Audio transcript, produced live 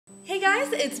Hey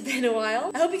guys, it's been a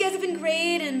while. I hope you guys have been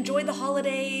great and enjoyed the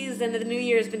holidays and that the new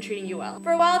year has been treating you well.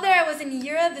 For a while there, I was in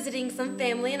Europe visiting some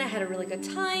family and I had a really good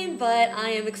time, but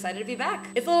I am excited to be back.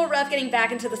 It's a little rough getting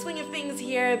back into the swing of things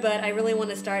here, but I really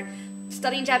want to start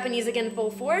studying Japanese again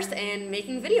full force and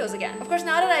making videos again. Of course,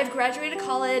 now that I've graduated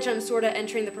college, I'm sort of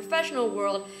entering the professional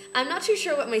world, I'm not too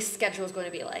sure what my schedule is going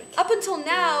to be like. Up until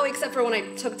now, except for when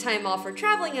I took time off for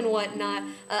traveling and whatnot,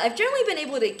 I've generally been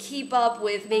able to keep up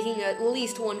with making at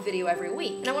least one video every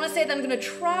week. And I want to say that I'm going to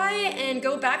try and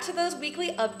go back to those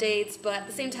weekly updates, but at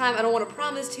the same time, I don't want to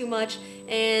promise too much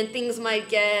and things might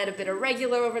get a bit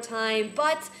irregular over time,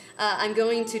 but I'm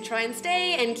going to try and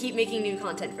stay and keep making new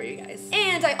content for you guys.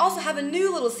 And I also have a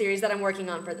new little series that I'm working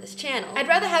on for this channel. I'd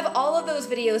rather have all of those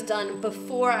videos done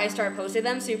before I start posting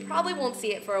them, so you probably won't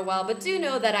see it for a while, but do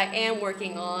know that I am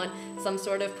working on some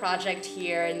sort of project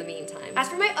here in the meantime. As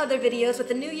for my other videos, with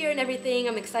the new year and everything,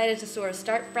 I'm excited to sort of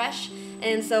start fresh,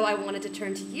 and so I wanted to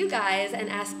turn to you guys and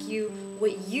ask you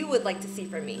what you would like to see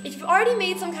from me. If you've already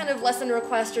made some kind of lesson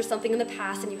request or something in the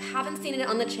past and you haven't seen it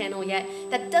on the channel yet,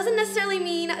 that doesn't necessarily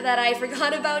mean that I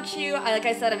forgot about you. Like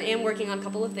I said, I am working on a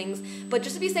couple of things, but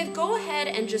just to be safe, go ahead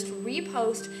and just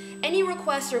repost any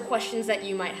requests or questions that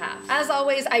you might have. As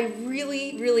always, I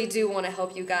really do want to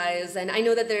help you guys, and I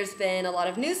know that there's been a lot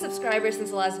of new subscribers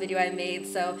since the last video I made,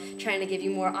 so trying to give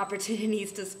you more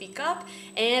opportunities to speak up,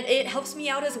 and it helps me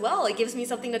out as well. It gives me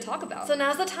something to talk about. So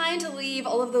now's the time to leave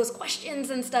all of those questions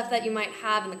and stuff that you might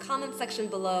have in the comment section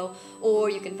below,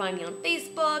 or you can find me on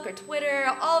Facebook or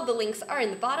Twitter. All of the links are in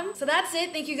the bottom. So that's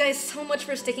it. Thank you guys so much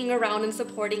for sticking around and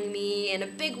supporting me, and a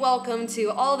big welcome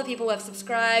to all the people who have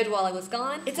subscribed while I was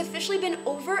gone. It's officially been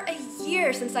over a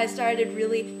year since I started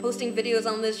really posting videos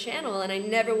on this channel, and I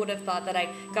never would have thought that I'd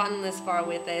gotten this far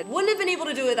with it. Wouldn't have been able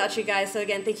to do it without you guys, so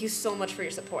again, thank you so much for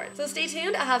your support. So stay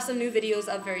tuned, I'll have some new videos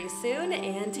up very soon,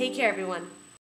 and take care everyone.